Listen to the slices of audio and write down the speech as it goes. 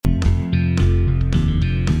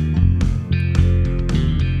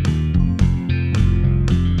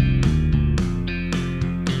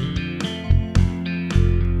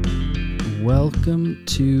Welcome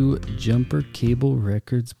to Jumper Cable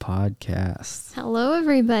Records podcast. Hello,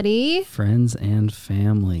 everybody. Friends and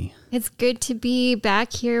family. It's good to be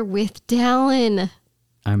back here with Dallin.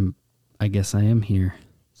 I guess I am here.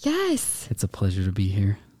 Yes. It's a pleasure to be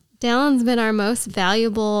here. Dallin's been our most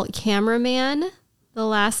valuable cameraman the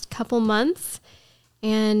last couple months,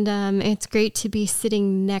 and it's great to be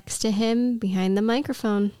sitting next to him behind the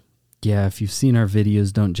microphone. Yeah, if you've seen our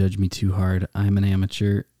videos, don't judge me too hard. I'm an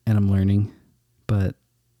amateur and I'm learning, but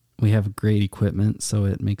we have great equipment, so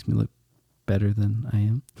it makes me look better than I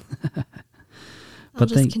am. I'll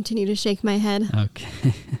just continue to shake my head.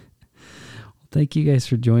 Okay. Thank you guys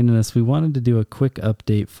for joining us. We wanted to do a quick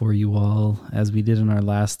update for you all. As we did in our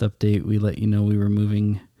last update, we let you know we were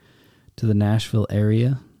moving to the Nashville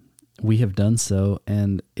area. We have done so,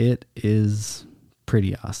 and it is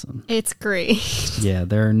pretty awesome. It's great. Yeah,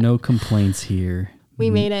 there are no complaints here. We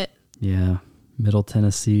made it. Yeah, Middle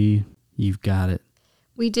Tennessee, you've got it.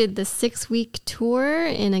 We did the 6-week tour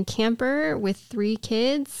in a camper with 3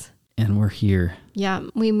 kids. And we're here. Yeah,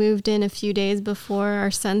 we moved in a few days before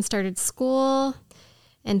our son started school,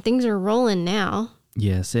 and things are rolling now.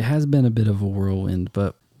 Yes, it has been a bit of a whirlwind,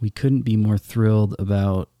 but we couldn't be more thrilled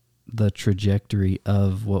about the trajectory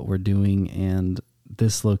of what we're doing, and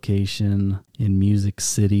this location in Music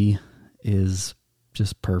City is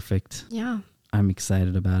just perfect. Yeah. I'm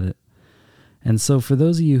excited about it. And so for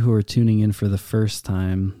those of you who are tuning in for the first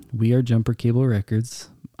time, we are Jumper Cable Records.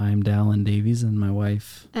 I'm Dallin Davies and my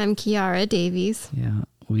wife. I'm Kiara Davies. Yeah,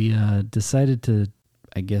 we decided to,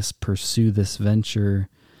 I guess, pursue this venture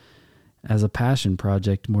as a passion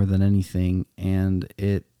project more than anything, and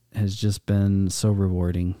it has just been so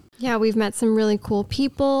rewarding. Yeah, we've met some really cool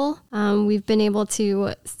people. We've been able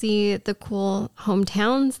to see the cool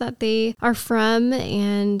hometowns that they are from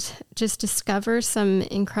and just discover some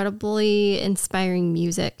incredibly inspiring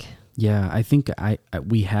music. Yeah, I think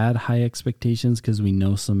we had high expectations because we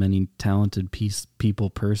know so many talented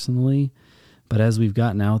people personally. But as we've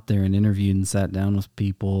gotten out there and interviewed and sat down with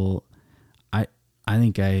people, I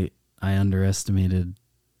think I underestimated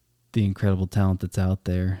the incredible talent that's out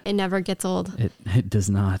there. It never gets old. It does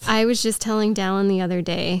not. I was just telling Dallin the other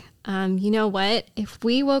day, you know what? If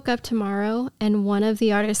we woke up tomorrow and one of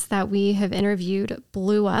the artists that we have interviewed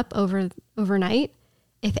blew up overnight,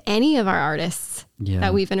 if any of our artists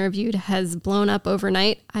that we've interviewed has blown up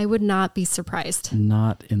overnight, I would not be surprised.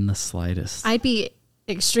 Not in the slightest. I'd be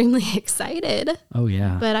extremely excited. Oh,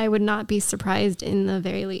 yeah. But I would not be surprised in the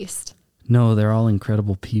very least. No, they're all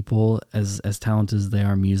incredible people. As talented as they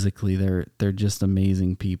are musically, they're just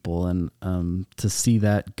amazing people. And to see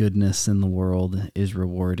that goodness in the world is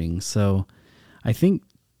rewarding. So I think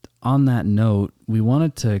on that note, we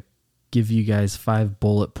wanted to give you guys 5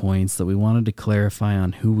 bullet points that we wanted to clarify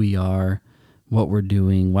on who we are, what we're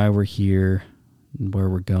doing, why we're here, and where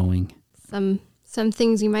we're going. Some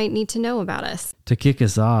things you might need to know about us. To kick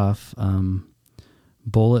us off,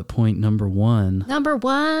 bullet point number 1. Number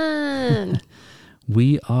 1.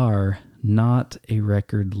 We are not a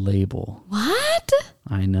record label. What?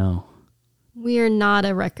 I know. We are not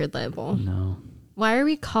a record label. No. Why are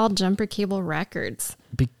we called Jumper Cable Records?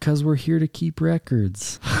 Because we're here to keep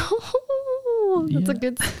records. Oh, that's a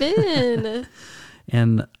good spin.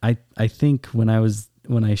 And I think when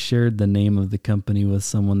I shared the name of the company with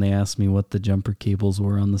someone, they asked me what the jumper cables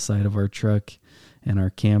were on the side of our truck and our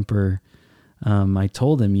camper. I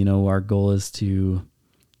told them, our goal is to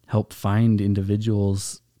help find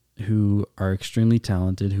individuals who are extremely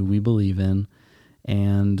talented, who we believe in,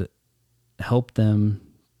 and help them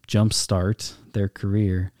jumpstart their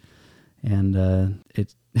career. And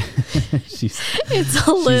it's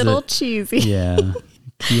a little cheesy. Yeah.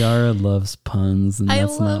 Kiara loves puns, and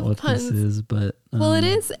that's not what puns. This is, but well, it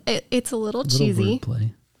is. It's a little cheesy,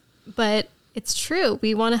 wordplay. But it's true.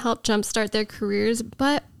 We want to help jumpstart their careers,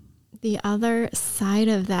 but the other side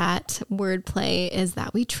of that wordplay is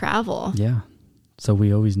that we travel. Yeah. So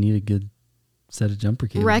we always need a good set of jumper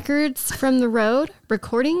cables. Records from the road,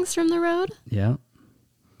 recordings from the road. Yeah.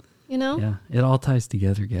 Yeah. It all ties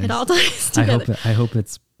together, guys. It all ties together. I hope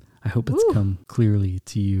it's come clearly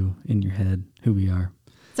to you in your head who we are.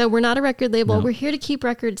 So we're not a record label. No. We're here to keep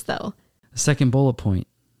records, though. Second bullet point.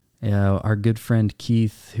 Our good friend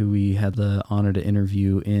Keith, who we had the honor to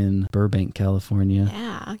interview in Burbank, California.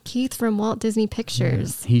 Yeah, Keith from Walt Disney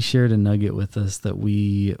Pictures. Yeah. He shared a nugget with us that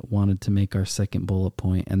we wanted to make our second bullet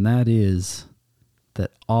point, and that is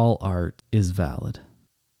that all art is valid.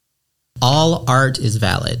 All art is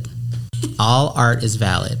valid. All art is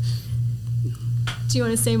valid. Do you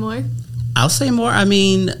want to say more? I'll say more. I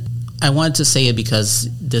mean, I wanted to say it because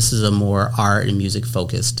this is a more art and music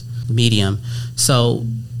focused medium. So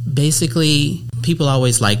basically, people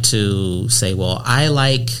always like to say, well, I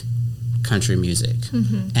like country music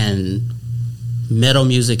and metal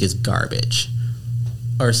music is garbage,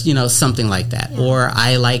 or something like that. Or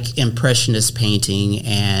I like impressionist painting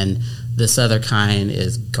and this other kind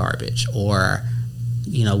is garbage, or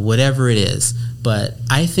whatever it is. But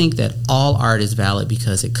I think that all art is valid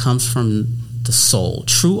because it comes from the soul.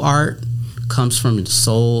 True art comes from the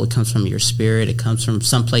soul. It comes from your spirit. It comes from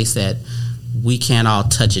someplace that we can't all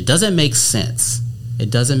touch. It doesn't make sense. It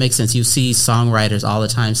doesn't make sense. You see songwriters all the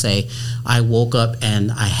time say, I woke up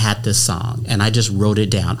and I had this song and I just wrote it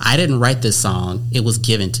down. I didn't write this song. It was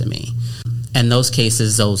given to me. And those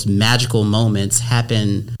cases, those magical moments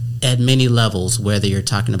happen at many levels, whether you're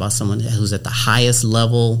talking about someone who's at the highest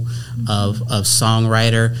level of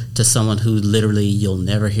songwriter to someone who literally you'll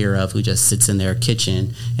never hear of, who just sits in their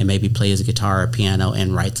kitchen and maybe plays a guitar or piano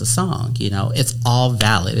and writes a song. It's all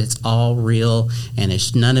valid. It's all real,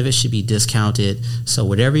 and none of it should be discounted. So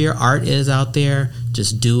whatever your art is out there,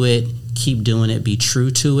 just do it. Keep doing it. Be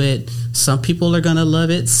true to it. Some people are going to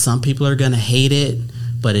love it. Some people are going to hate it,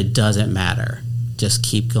 but it doesn't matter. Just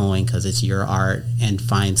keep going because it's your art, and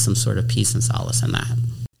find some sort of peace and solace in that.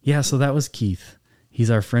 Yeah, so that was Keith.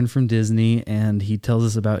 He's our friend from Disney, and he tells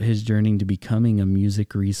us about his journey to becoming a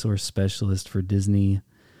music resource specialist for Disney,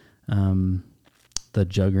 the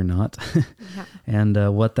juggernaut,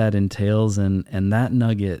 and what that entails. And that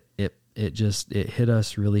nugget, it hit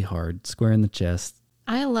us really hard, square in the chest.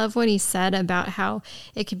 I love what he said about how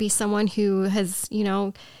it could be someone who has,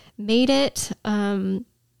 made it,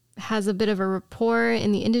 has a bit of a rapport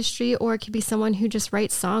in the industry, or it could be someone who just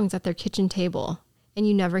writes songs at their kitchen table and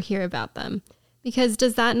you never hear about them. Because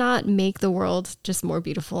does that not make the world just more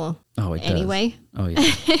beautiful anyway? Does. Oh,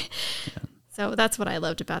 yeah. Yeah. So that's what I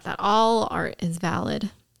loved about that. All art is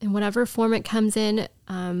valid in whatever form it comes in.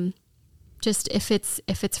 Just if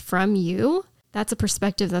it's from you, that's a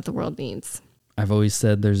perspective that the world needs. I've always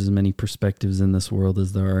said there's as many perspectives in this world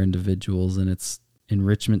as there are individuals, and it's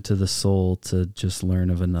enrichment to the soul to just learn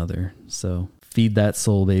of another. So feed that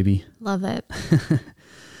soul, baby. Love it.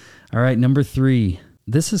 All right, number 3.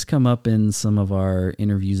 This has come up in some of our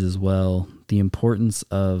interviews as well. The importance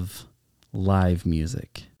of live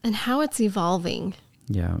music. And how it's evolving.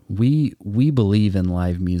 Yeah, we believe in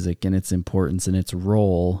live music and its importance and its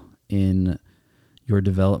role in your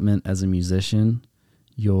development as a musician,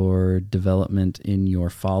 your development in your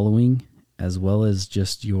following, as well as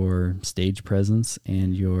just your stage presence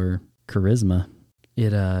and your charisma.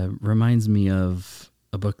 It reminds me of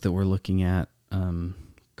a book that we're looking at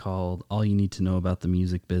called All You Need to Know About the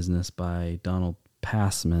Music Business by Donald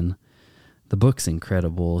Passman. The book's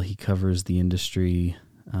incredible. He covers the industry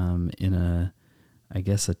in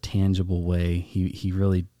a tangible way. He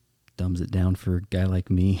really dumbs it down for a guy like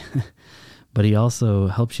me. But he also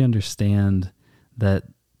helps you understand that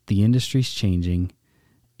the industry's changing,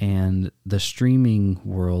 and the streaming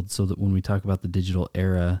world, so that when we talk about the digital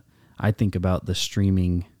era, I think about the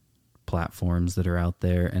streaming platforms that are out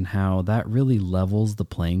there and how that really levels the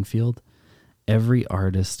playing field. Every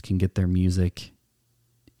artist can get their music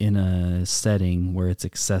in a setting where it's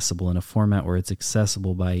accessible, in a format where it's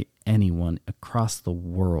accessible by anyone across the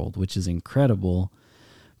world, which is incredible.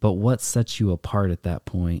 But what sets you apart at that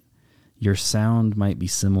point? Your sound might be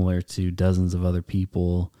similar to dozens of other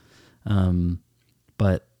people,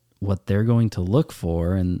 but what they're going to look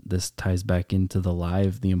for, and this ties back into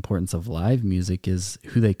the importance of live music, is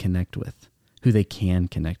who they connect with, who they can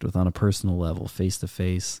connect with on a personal level, face to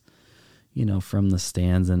face, from the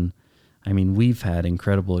stands. And I mean, we've had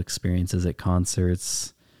incredible experiences at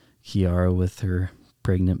concerts, Kiara with her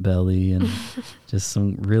pregnant belly, and just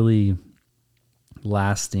some really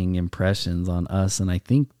lasting impressions on us. And I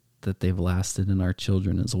think that they've lasted in our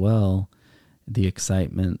children as well. The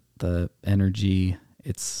excitement, the energy,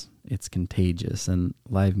 it's contagious, and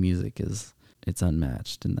live music it's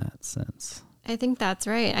unmatched in that sense. I think that's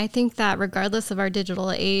right. I think that regardless of our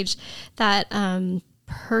digital age, that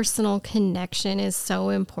personal connection is so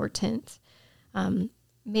important.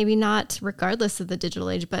 Maybe not regardless of the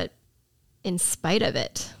digital age, but in spite of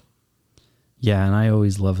it. Yeah, and I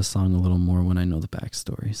always love a song a little more when I know the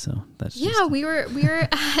backstory. So that's we were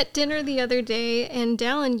at dinner the other day, and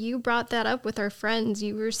Dallin, you brought that up with our friends.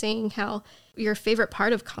 You were saying how your favorite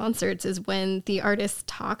part of concerts is when the artist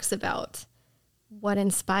talks about what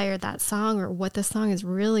inspired that song or what the song is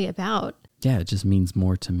really about. Yeah, it just means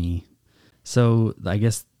more to me. So I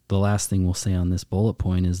guess the last thing we'll say on this bullet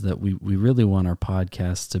point is that we really want our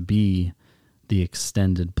podcast to be the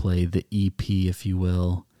extended play, the EP, if you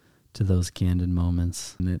will, to those candid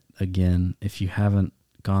moments. And again, if you haven't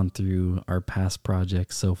gone through our past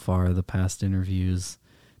projects so far, the past interviews,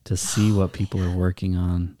 to see what people are working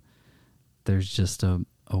on. There's just a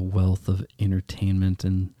wealth of entertainment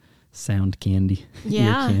and sound candy.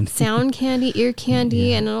 Yeah, candy. sound candy, ear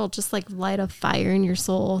candy, and it'll just like light a fire in your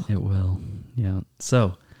soul. It will. Yeah.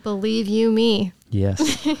 So, believe you me.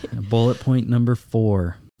 Yes. Bullet point number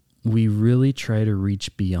 4. We really try to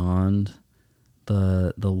reach beyond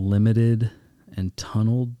the limited and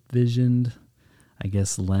tunnel visioned, I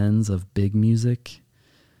guess, lens of big music,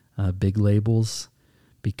 big labels,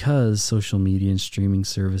 because social media and streaming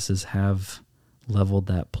services have leveled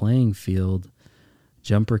that playing field.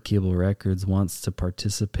 Jumper Cable Records wants to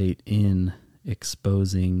participate in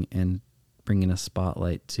exposing and bringing a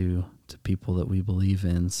spotlight to people that we believe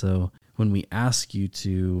in. So when we ask you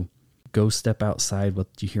to go step outside what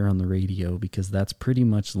you hear on the radio, because that's pretty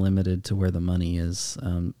much limited to where the money is.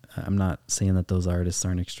 I'm not saying that those artists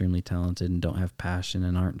aren't extremely talented and don't have passion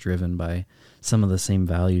and aren't driven by some of the same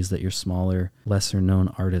values that your smaller, lesser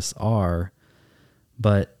known artists are,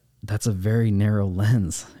 but that's a very narrow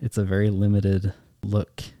lens. It's a very limited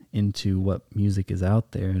look into what music is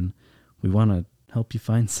out there, and we want to help you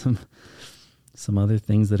find some other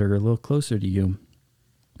things that are a little closer to you,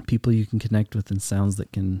 people you can connect with, and sounds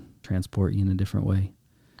that can transport you in a different way.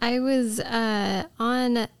 I was on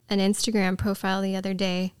an Instagram profile the other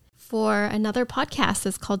day for another podcast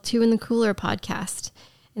that's called Two in the Cooler podcast.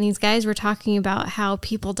 And these guys were talking about how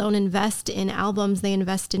people don't invest in albums, they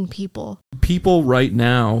invest in people. People right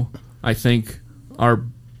now, I think, are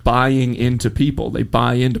buying into people. They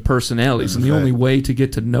buy into personalities. And the only way to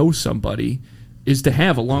get to know somebody is to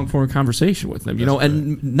have a long-form conversation with them,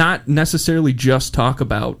 and not necessarily just talk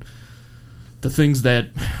about the things that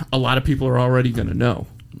a lot of people are already going to know.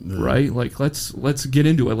 Right? Like, let's get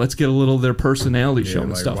into it. Let's get a little of their personality shown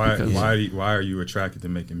and stuff. Why are you attracted to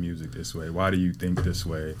making music this way? Why do you think this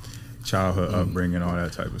way? Childhood upbringing, all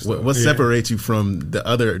that type of stuff. What separates you from the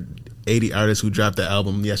other 80 artists who dropped the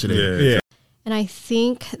album yesterday? Yeah. And I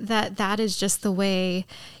think that is just the way,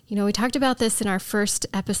 we talked about this in our first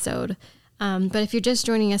episode. But if you're just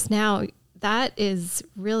joining us now, that is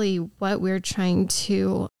really what we're trying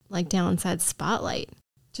to, like Dallin said, spotlight.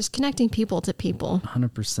 Just connecting people to people.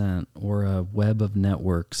 100%. We're a web of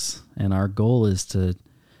networks, and our goal is to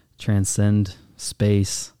transcend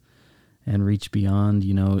space and reach beyond,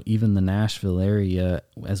 even the Nashville area.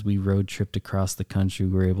 As we road tripped across the country,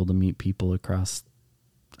 we were able to meet people across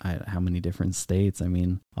how many different states? I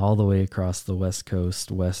mean, all the way across the West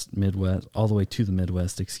Coast, Midwest, all the way to the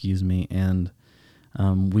Midwest, and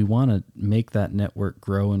we want to make that network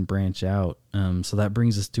grow and branch out. So that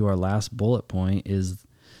brings us to our last bullet point, is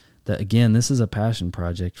that, again, this is a passion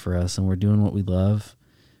project for us, and we're doing what we love.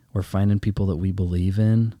 We're finding people that we believe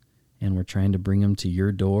in, and we're trying to bring them to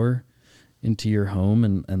your door, into your home,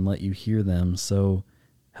 and let you hear them. So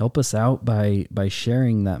help us out by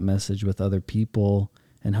sharing that message with other people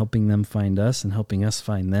and helping them find us and helping us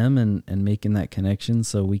find them, and making that connection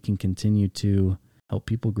so we can continue to help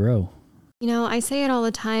people grow. I say it all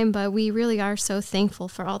the time, but we really are so thankful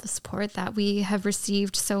for all the support that we have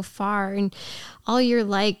received so far, and all your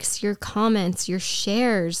likes, your comments, your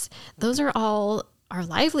shares. Those are all our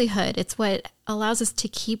livelihood. It's what allows us to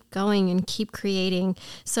keep going and keep creating.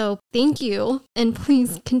 So thank you. And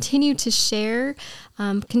please continue to share,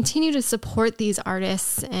 continue to support these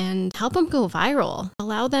artists and help them go viral.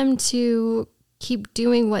 Allow them to keep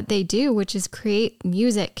doing what they do, which is create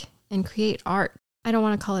music and create art. I don't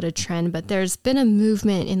want to call it a trend, but there's been a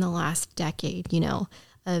movement in the last decade,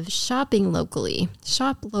 of shopping locally.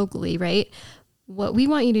 Shop locally, right? What we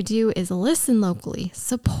want you to do is listen locally,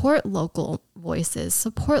 support local voices,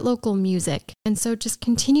 support local music. And so just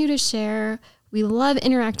continue to share. We love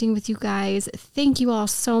interacting with you guys. Thank you all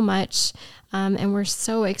so much. And we're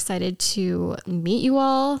so excited to meet you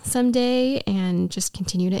all someday and just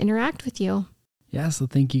continue to interact with you. Yeah, so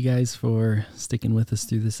thank you guys for sticking with us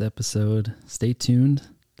through this episode. Stay tuned.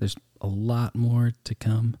 There's a lot more to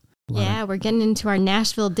come. We're getting into our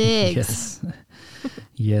Nashville digs.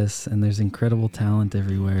 Yes, and there's incredible talent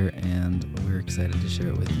everywhere, and we're excited to share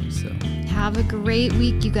it with you. So have a great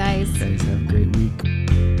week, you guys. Guys, have a great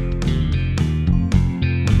week.